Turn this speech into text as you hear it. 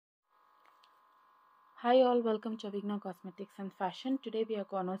Hi all, welcome to Avigna Cosmetics and Fashion. Today we are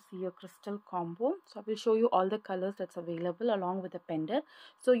gonna see a crystal combo. So I will show you all the colors that's available along with the pendant.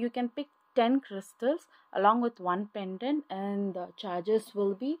 So you can pick 10 crystals along with one pendant, and the charges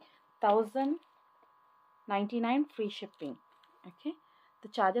will be 1099 free shipping. Okay, the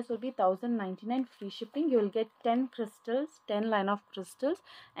charges will be 1099 free shipping. You will get 10 crystals, 10 line of crystals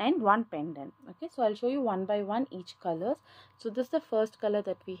and one pendant. Okay, so I'll show you one by one each colors. So this is the first color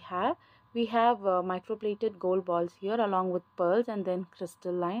that we have. We have microplated gold balls here along with pearls, and then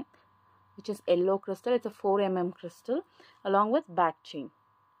crystal line, which is yellow crystal. It's a 4 mm crystal along with back chain.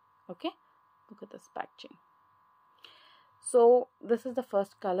 Okay, look at this back chain. So this is the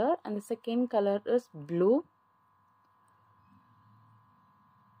first color, and the second color is blue.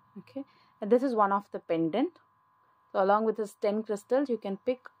 Okay, and this is one of the pendant. So along with this 10 crystals, you can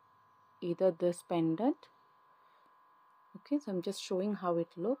pick either this pendant. Okay, so I'm just showing how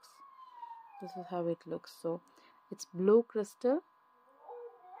it looks. This is how it looks. So it's blue crystal,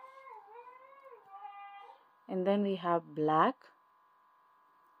 and then we have black.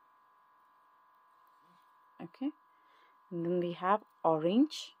 Okay, and then we have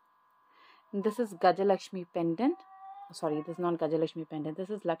orange, and this is Gajalakshmi pendant. Sorry, this is not Gajalakshmi pendant.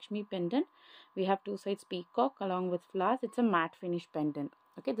 This is Lakshmi pendant. We have two sides peacock along with flowers. It's a matte finish pendant.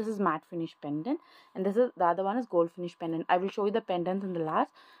 Okay, this is matte finish pendant, and this is the other one is gold finish pendant. I will show you the pendants in the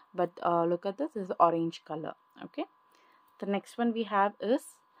last, but look at this. This is orange color. Okay, the next one we have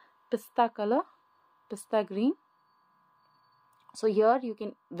is pista color, pista green. So here you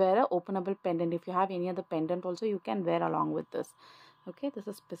can wear a openable pendant. If you have any other pendant also, you can wear along with this. Okay, this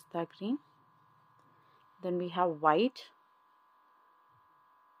is pista green. Then we have white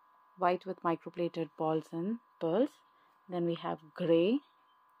with microplated balls and pearls. Then we have gray.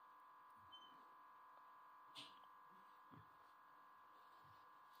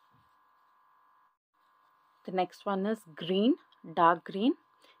 The next one is green, dark green.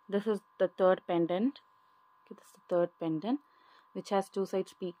 This is the third pendant. Okay, this is the third pendant, which has two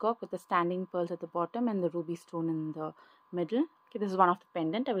sides peacock with the standing pearls at the bottom and the ruby stone in the middle. Okay, this is one of the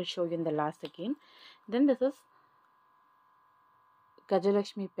pendant. I will show you in the last again. Then this is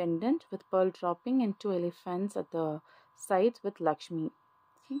Gajalakshmi pendant with pearl dropping and two elephants at the sides with Lakshmi.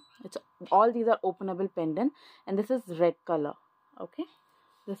 See, it's all these are openable pendant, and this is red color. Okay,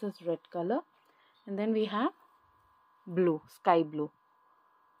 this is red color, and then we have blue, sky blue.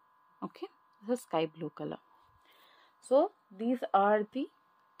 Okay, this is sky blue color. So these are the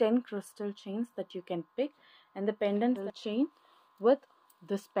 10 crystal chains that you can pick, and the pendant chain with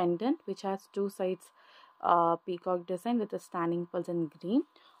this pendant which has two sides peacock design with the standing pearls in green,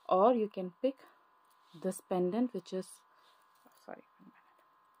 or you can pick this pendant which is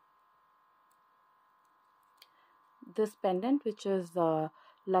this pendant which is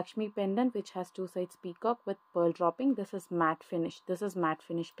Lakshmi pendant, which has two sides peacock with pearl dropping. This is matte finish. This is matte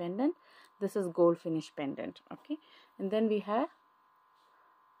finish pendant. This is gold finish pendant. Okay, and then we have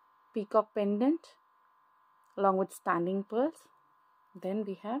peacock pendant along with standing pearls. Then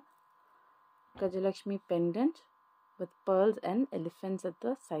we have Gajalakshmi pendant with pearls and elephants at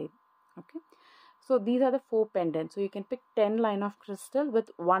the side. Okay, so these are the 4 pendants. So you can pick 10 line of crystal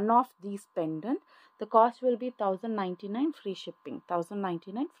with one of these pendant. The cost will be 1099 free shipping.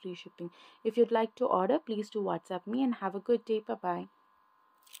 1099 free shipping. If you'd like to order, please do WhatsApp me, and have a good day. Bye bye.